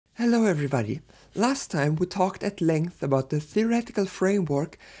Hello everybody. Last time we talked at length about the theoretical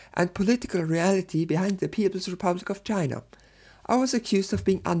framework and political reality behind the People's Republic of China. I was accused of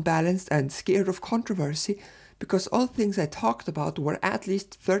being unbalanced and scared of controversy because all things I talked about were at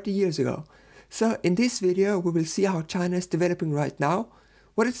least 30 years ago. So in this video we will see how China is developing right now,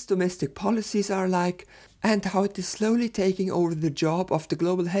 what its domestic policies are like, and how it is slowly taking over the job of the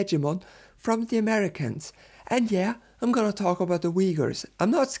global hegemon from the Americans. And yeah, I'm gonna talk about the Uyghurs. I'm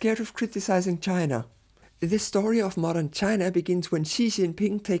not scared of criticizing China. The story of modern China begins when Xi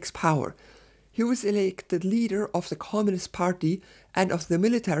Jinping takes power. He was elected leader of the Communist Party and of the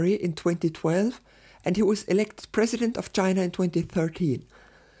military in 2012, and he was elected president of China in 2013.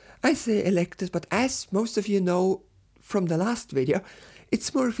 I say elected, but as most of you know from the last video,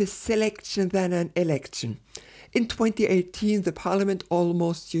 it's more of a selection than an election. In 2018, the parliament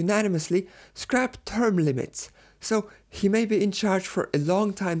almost unanimously scrapped term limits, so he may be in charge for a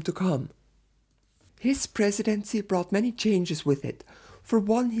long time to come. His presidency brought many changes with it. For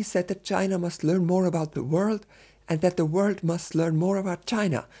one, he said that China must learn more about the world, and that the world must learn more about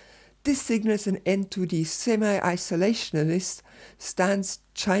China. This signals an end to the semi-isolationist stance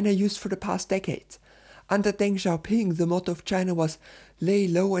China used for the past decades. Under Deng Xiaoping, the motto of China was lay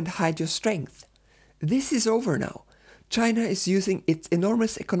low and hide your strength. This is over now. China is using its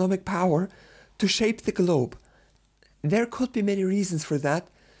enormous economic power to shape the globe. There could be many reasons for that.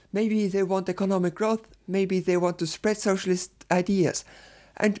 Maybe they want economic growth, maybe they want to spread socialist ideas,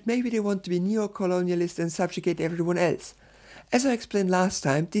 and maybe they want to be neo-colonialist and subjugate everyone else. As I explained last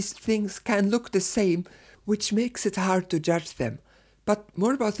time, these things can look the same, which makes it hard to judge them. But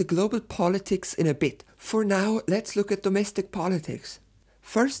more about the global politics in a bit. For now, let's look at domestic politics.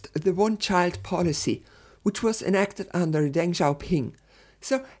 First, the one-child policy, which was enacted under Deng Xiaoping.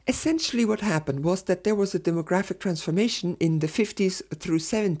 So essentially what happened was that there was a demographic transformation in the 50s through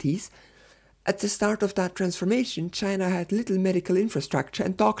 70s. At the start of that transformation, China had little medical infrastructure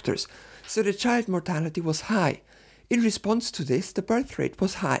and doctors, so the child mortality was high. In response to this, the birth rate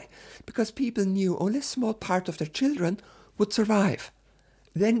was high, because people knew only a small part of their children would survive.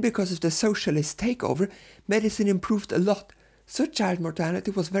 Then, because of the socialist takeover, medicine improved a lot, so child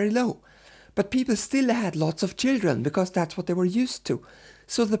mortality was very low. But people still had lots of children, because that's what they were used to.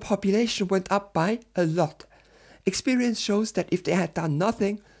 So the population went up by a lot. Experience shows that if they had done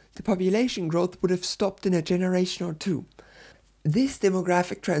nothing, the population growth would have stopped in a generation or two. This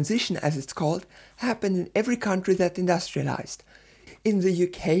demographic transition, as it's called, happened in every country that industrialized. In the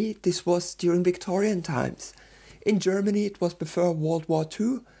UK, this was during Victorian times. In Germany, it was before World War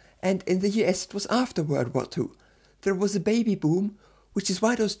II, and in the US, it was after World War II. There was a baby boom, which is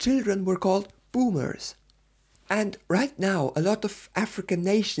why those children were called boomers. And right now, a lot of African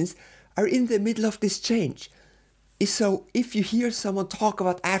nations are in the middle of this change. So if you hear someone talk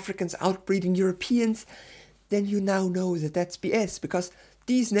about Africans outbreeding Europeans, then you now know that that's BS, because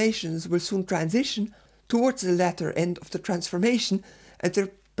these nations will soon transition towards the latter end of the transformation, and their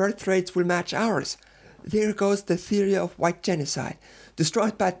birth rates will match ours. There goes the theory of white genocide,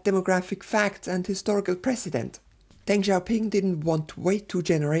 destroyed by demographic facts and historical precedent. Deng Xiaoping didn't want to wait 2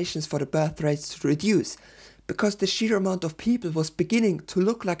 generations for the birth rates to reduce, because the sheer amount of people was beginning to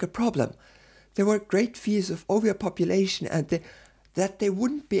look like a problem. There were great fears of overpopulation and that they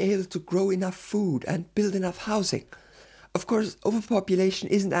wouldn't be able to grow enough food and build enough housing. Of course, overpopulation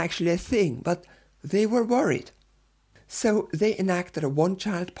isn't actually a thing, but they were worried. So they enacted a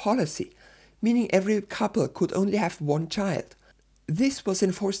one-child policy, meaning every couple could only have 1 child. This was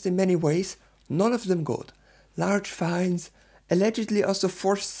enforced in many ways, none of them good. Large fines, allegedly also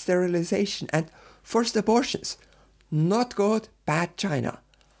forced sterilization and forced abortions. Not good, bad China.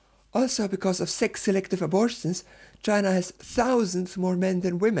 Also, because of sex-selective abortions, China has thousands more men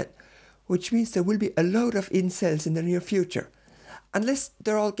than women, which means there will be a load of incels in the near future. Unless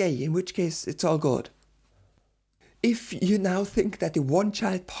they're all gay, in which case it's all good. If you now think that the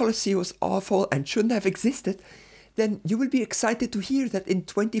one-child policy was awful and shouldn't have existed, then you will be excited to hear that in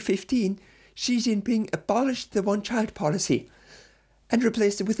 2015, Xi Jinping abolished the one-child policy and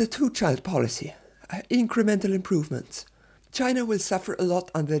replaced it with a two-child policy. Incremental improvements. China will suffer a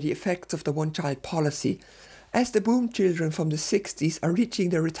lot under the effects of the one-child policy. As the boom children from the 60s are reaching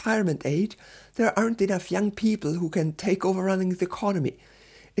their retirement age, there aren't enough young people who can take over running the economy.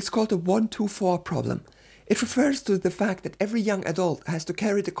 It's called the 1-2-4 problem. It refers to the fact that every young adult has to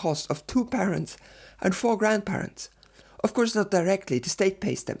carry the cost of 2 parents and 4 grandparents. Of course not directly, the state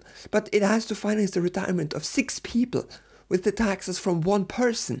pays them, but it has to finance the retirement of 6 people with the taxes from 1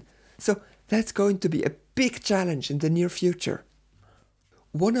 person. So that's going to be a big challenge in the near future.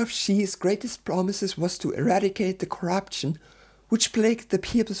 One of Xi's greatest promises was to eradicate the corruption, which plagued the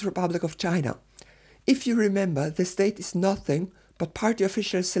People's Republic of China. If you remember, the state is nothing but party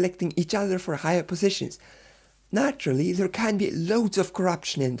officials selecting each other for higher positions. Naturally, there can be loads of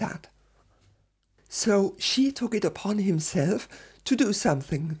corruption in that. So Xi took it upon himself to do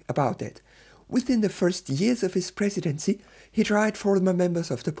something about it. Within the first years of his presidency, he tried former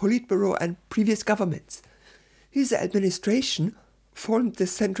members of the Politburo and previous governments. His administration formed the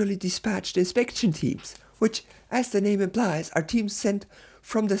centrally dispatched inspection teams, which, as the name implies, are teams sent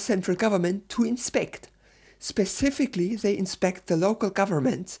from the central government to inspect. Specifically, they inspect the local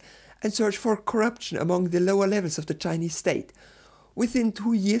governments and search for corruption among the lower levels of the Chinese state. Within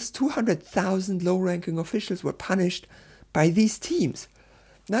 2 years, 200,000 low-ranking officials were punished by these teams.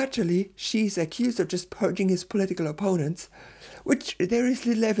 Naturally, Xi is accused of just purging his political opponents, which there is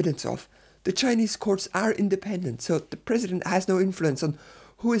little evidence of. The Chinese courts are independent, so the president has no influence on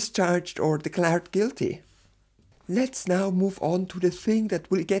who is charged or declared guilty. Let's now move on to the thing that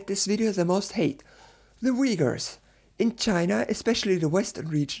will get this video the most hate: the Uyghurs. In China, especially the western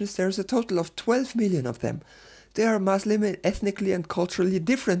regions, there is a total of 12 million of them. They are Muslim and ethnically and culturally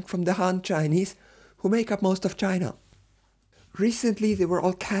different from the Han Chinese, who make up most of China. Recently, they were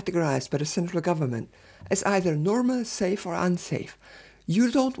all categorized by the central government as either normal, safe, or unsafe.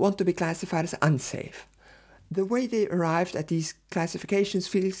 You don't want to be classified as unsafe. The way they arrived at these classifications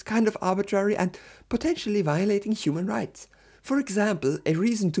feels kind of arbitrary and potentially violating human rights. For example, a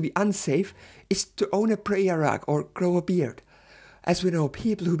reason to be unsafe is to own a prayer rug or grow a beard. As we know,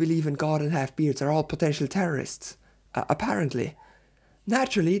 people who believe in God and have beards are all potential terrorists. Apparently.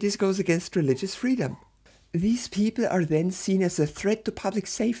 Naturally, this goes against religious freedom. These people are then seen as a threat to public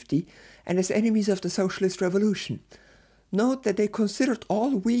safety and as enemies of the socialist revolution. Note that they considered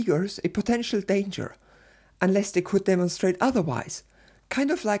all Uyghurs a potential danger, unless they could demonstrate otherwise.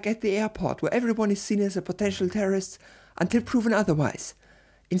 Kind of like at the airport, where everyone is seen as a potential terrorist until proven otherwise,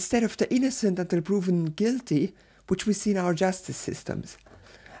 instead of the innocent until proven guilty, which we see in our justice systems.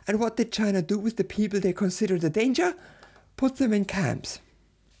 And what did China do with the people they considered a danger? Put them in camps.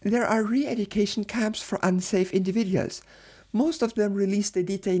 There are re-education camps for unsafe individuals. Most of them release the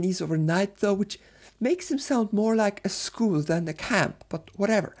detainees overnight though, which makes them sound more like a school than a camp, but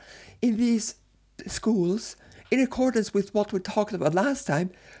whatever. In these schools, in accordance with what we talked about last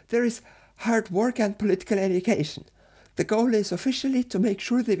time, there is hard work and political education. The goal is officially to make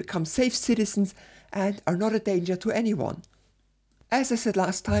sure they become safe citizens and are not a danger to anyone. As I said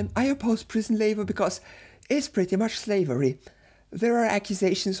last time, I oppose prison labor because it's pretty much slavery. There are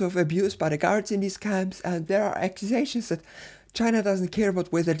accusations of abuse by the guards in these camps, and there are accusations that China doesn't care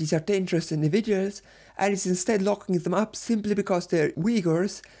about whether these are dangerous individuals and is instead locking them up simply because they're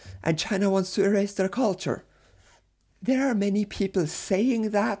Uyghurs and China wants to erase their culture. There are many people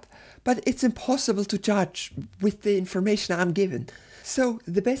saying that, but it's impossible to judge with the information I'm given. So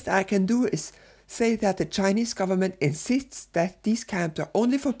the best I can do is say that the Chinese government insists that these camps are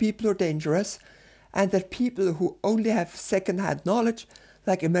only for people who are dangerous, and that people who only have second-hand knowledge,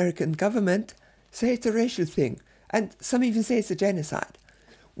 like American government, say it's a racial thing, and some even say it's a genocide,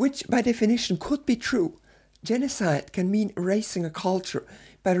 which by definition could be true. Genocide can mean erasing a culture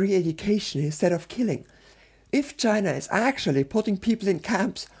by re-education instead of killing. If China is actually putting people in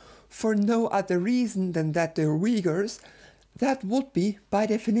camps for no other reason than that they're Uyghurs, that would be, by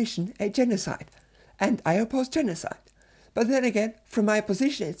definition, a genocide. And I oppose genocide. But then again, from my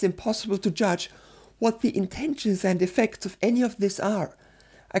position, it's impossible to judge what the intentions and effects of any of this are.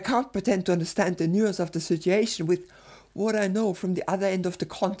 I can't pretend to understand the nuance of the situation with what I know from the other end of the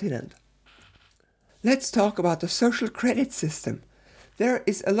continent. Let's talk about the social credit system. There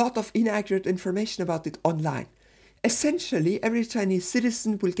is a lot of inaccurate information about it online. Essentially, every Chinese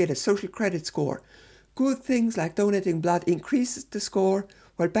citizen will get a social credit score. Good things like donating blood increases the score,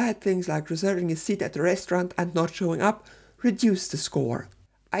 while bad things like reserving a seat at the restaurant and not showing up reduce the score.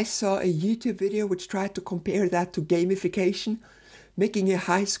 I saw a YouTube video which tried to compare that to gamification, making a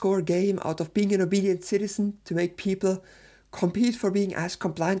high-score game out of being an obedient citizen to make people compete for being as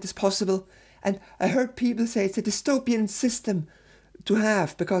compliant as possible. And I heard people say it's a dystopian system to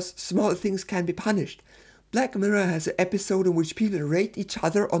have because small things can be punished. Black Mirror has an episode in which people rate each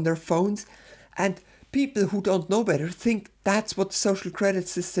other on their phones, and people who don't know better think that's what the social credit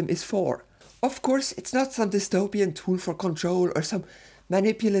system is for. Of course, it's not some dystopian tool for control or some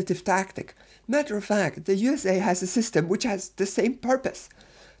manipulative tactic. Matter of fact, the USA has a system which has the same purpose: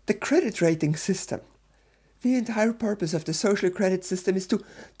 the credit rating system. The entire purpose of the social credit system is to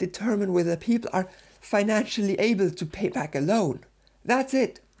determine whether people are financially able to pay back a loan. That's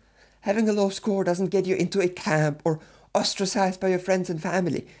it. Having a low score doesn't get you into a camp or ostracized by your friends and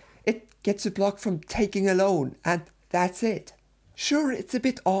family. It gets you blocked from taking a loan, and that's it. Sure, it's a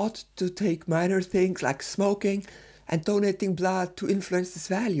bit odd to take minor things like smoking and donating blood to influence this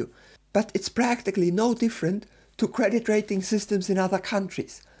value, but it's practically no different to credit rating systems in other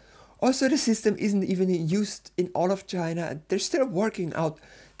countries. Also, the system isn't even used in all of China, and they're still working out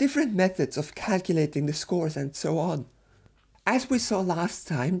different methods of calculating the scores and so on. As we saw last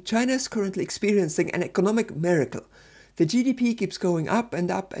time, China is currently experiencing an economic miracle. The GDP keeps going up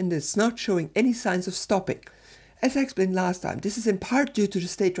and it's not showing any signs of stopping. As I explained last time, this is in part due to the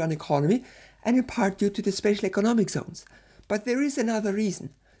state-run economy and in part due to the special economic zones. But there is another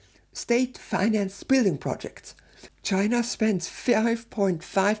reason. State-financed building projects. China spends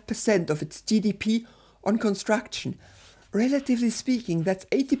 5.5% of its GDP on construction. Relatively speaking, that's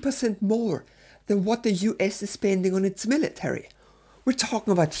 80% more than what the US is spending on its military. We're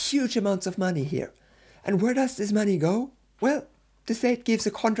talking about huge amounts of money here. And where does this money go? Well, the state gives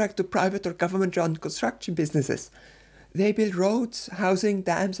a contract to private or government-run construction businesses. They build roads, housing,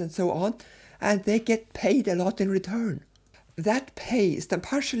 dams and so on, and they get paid a lot in return. That pay is then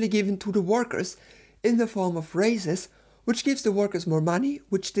partially given to the workers in the form of raises, which gives the workers more money,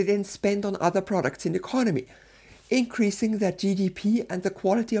 which they then spend on other products in the economy, increasing their GDP and the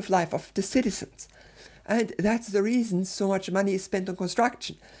quality of life of the citizens. And that's the reason so much money is spent on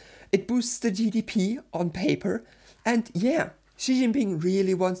construction. It boosts the GDP on paper, and yeah, Xi Jinping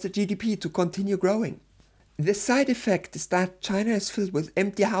really wants the GDP to continue growing. The side effect is that China is filled with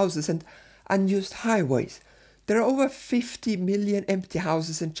empty houses and unused highways. There are over 50 million empty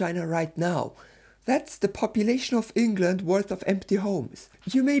houses in China right now. That's the population of England worth of empty homes.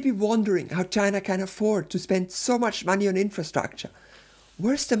 You may be wondering how China can afford to spend so much money on infrastructure.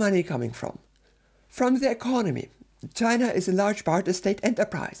 Where's the money coming from? From the economy. China is in large part a state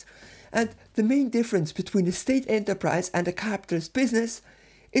enterprise. And the main difference between a state enterprise and a capitalist business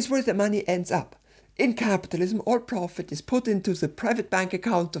is where the money ends up. In capitalism, all profit is put into the private bank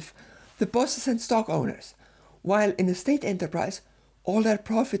account of the bosses and stock owners, while in a state enterprise, all that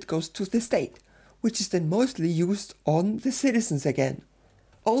profit goes to the state, which is then mostly used on the citizens again.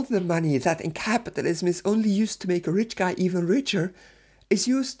 All the money that in capitalism is only used to make a rich guy even richer is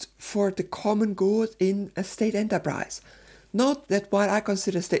used for the common good in a state enterprise. Note that while I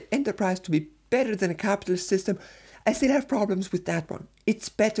consider state enterprise to be better than a capitalist system, I still have problems with that one. It's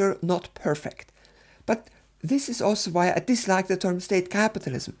better, not perfect. But this is also why I dislike the term state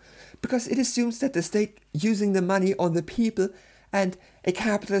capitalism, because it assumes that the state using the money on the people and a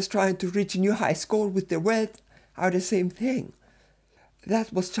capitalist trying to reach a new high score with their wealth are the same thing.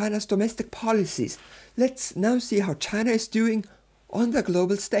 That was China's domestic policies. Let's now see how China is doing on the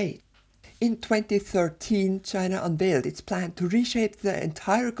global stage. In 2013, China unveiled its plan to reshape the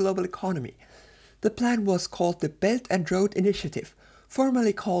entire global economy. The plan was called the Belt and Road Initiative,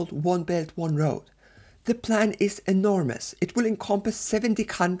 formerly called One Belt, One Road. The plan is enormous. It will encompass 70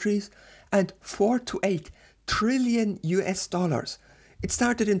 countries and 4 to 8 trillion US dollars. It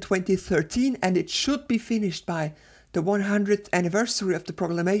started in 2013 and it should be finished by the 100th anniversary of the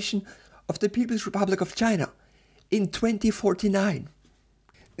proclamation of the People's Republic of China in 2049.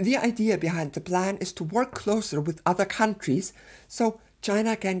 The idea behind the plan is to work closer with other countries so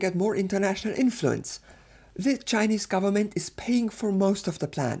China can get more international influence. The Chinese government is paying for most of the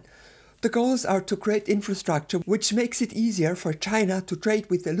plan. The goals are to create infrastructure which makes it easier for China to trade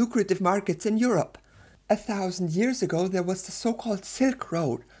with the lucrative markets in Europe. 1,000 years ago there was the so-called Silk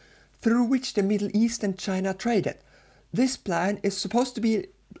Road, through which the Middle East and China traded. This plan is supposed to be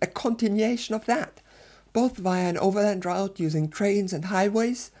a continuation of that, both via an overland route using trains and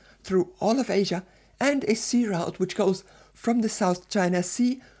highways through all of Asia and a sea route which goes from the South China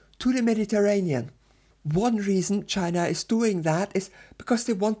Sea to the Mediterranean. One reason China is doing that is because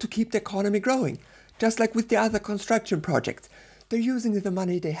they want to keep the economy growing, just like with the other construction projects. They're using the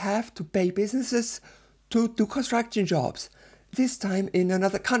money they have to pay businesses to do construction jobs, this time in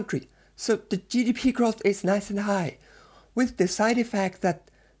another country. So the GDP growth is nice and high, with the side effect that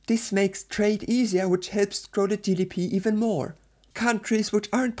this makes trade easier, which helps grow the GDP even more. Countries which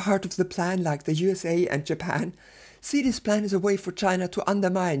aren't part of the plan, like the USA and Japan, see this plan as a way for China to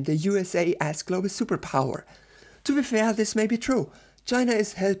undermine the USA as global superpower. To be fair, this may be true. China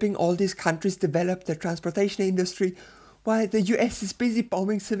is helping all these countries develop their transportation industry, while the US is busy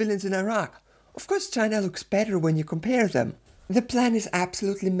bombing civilians in Iraq. Of course, China looks better when you compare them. The plan is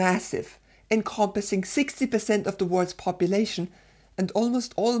absolutely massive, encompassing 60% of the world's population and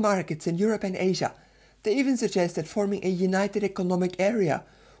almost all markets in Europe and Asia. They even suggested forming a united economic area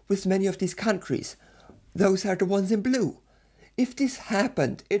with many of these countries. Those are the ones in blue. If this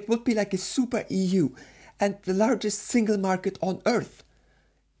happened, it would be like a super EU and the largest single market on Earth.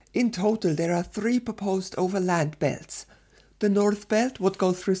 In total, there are 3 proposed overland belts. The North Belt would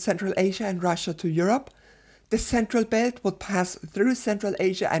go through Central Asia and Russia to Europe. The Central Belt would pass through Central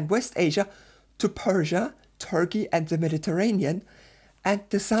Asia and West Asia to Persia, Turkey and the Mediterranean. And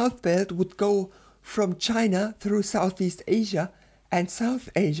the South Belt would go from China through Southeast Asia and South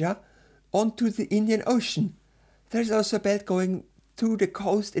Asia onto the Indian Ocean. There's also a belt going to the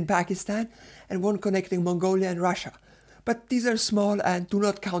coast in Pakistan and one connecting Mongolia and Russia. But these are small and do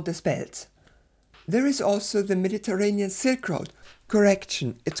not count as belts. There is also the Mediterranean Silk Road.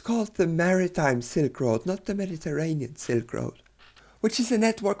 Correction, it's called the Maritime Silk Road, not the Mediterranean Silk Road, which is a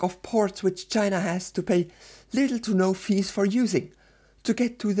network of ports which China has to pay little to no fees for using to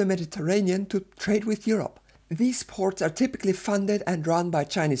get to the Mediterranean to trade with Europe. These ports are typically funded and run by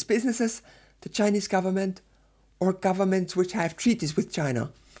Chinese businesses, the Chinese government, or governments which have treaties with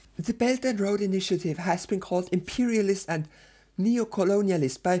China. The Belt and Road Initiative has been called imperialist and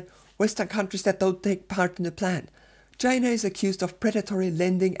neo-colonialist by Western countries that don't take part in the plan. China is accused of predatory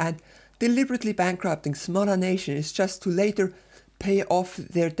lending and deliberately bankrupting smaller nations just to later pay off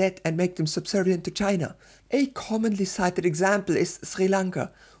their debt and make them subservient to China. A commonly cited example is Sri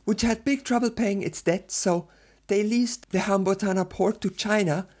Lanka, which had big trouble paying its debt, so they leased the Hambantota port to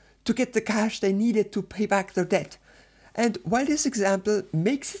China to get the cash they needed to pay back their debt. And while this example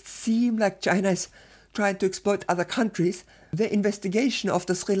makes it seem like China is trying to exploit other countries, the investigation of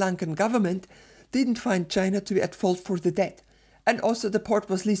the Sri Lankan government didn't find China to be at fault for the debt. And also the port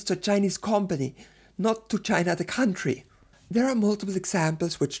was leased to a Chinese company, not to China the country. There are multiple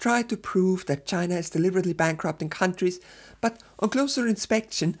examples which try to prove that China is deliberately bankrupting countries, but on closer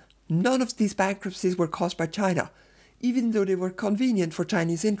inspection, none of these bankruptcies were caused by China, even though they were convenient for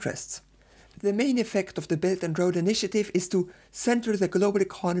Chinese interests. The main effect of the Belt and Road Initiative is to center the global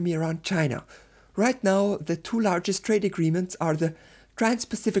economy around China. Right now, the two largest trade agreements are the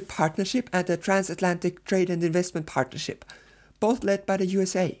Trans-Pacific Partnership and the Transatlantic Trade and Investment Partnership, both led by the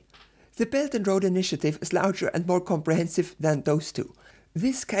USA. The Belt and Road Initiative is larger and more comprehensive than those two.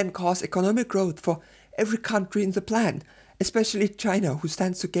 This can cause economic growth for every country in the plan, especially China, who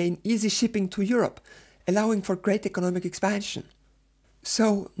stands to gain easy shipping to Europe, allowing for great economic expansion.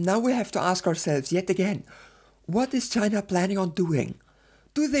 So now we have to ask ourselves yet again, what is China planning on doing?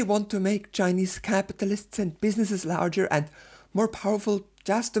 Do they want to make Chinese capitalists and businesses larger and more powerful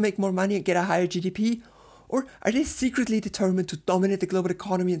just to make more money and get a higher GDP? Or are they secretly determined to dominate the global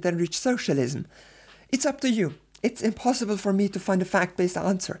economy and then reach socialism? It's up to you. It's impossible for me to find a fact-based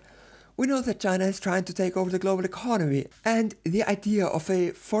answer. We know that China is trying to take over the global economy, and the idea of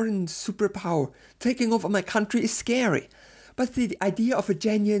a foreign superpower taking over my country is scary. But the idea of a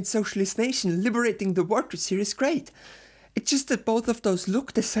genuine socialist nation liberating the workers here is great. It's just that both of those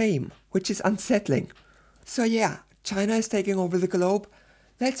look the same, which is unsettling. So yeah, China is taking over the globe.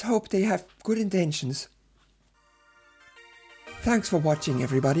 Let's hope they have good intentions. Thanks for watching,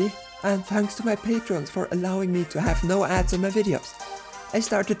 everybody, and thanks to my patrons for allowing me to have no ads on my videos. I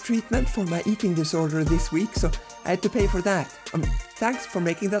started treatment for my eating disorder this week, so I had to pay for that. Thanks for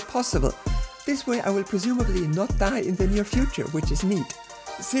making that possible. This way I will presumably not die in the near future, which is neat.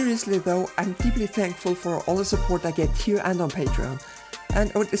 Seriously though, I'm deeply thankful for all the support I get here and on Patreon.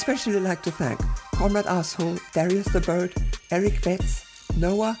 And I would especially like to thank Conrad Asshole, Darius the Bird, Eric Betts,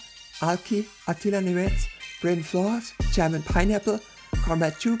 Noah, Alki, Attila Nemetz, Brain Flores, Chairman Pineapple,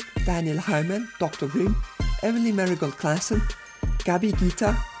 Conrad Chuk, Daniel Hyman, Dr. Grimm, Emily Marigold Klassen, Gabby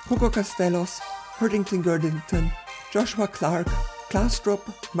Gita, Hugo Castellos, Herdington Gurdington, Joshua Clark, Klaus Strupp,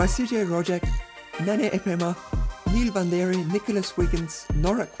 Marcia Rojek, Nene Epema, Neil Banderi, Nicholas Wiggins,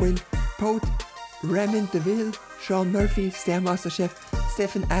 Nora Quinn, Poet, Raymond DeVille, Sean Murphy, Stairmaster Chef,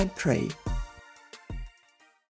 Stephen and Trey.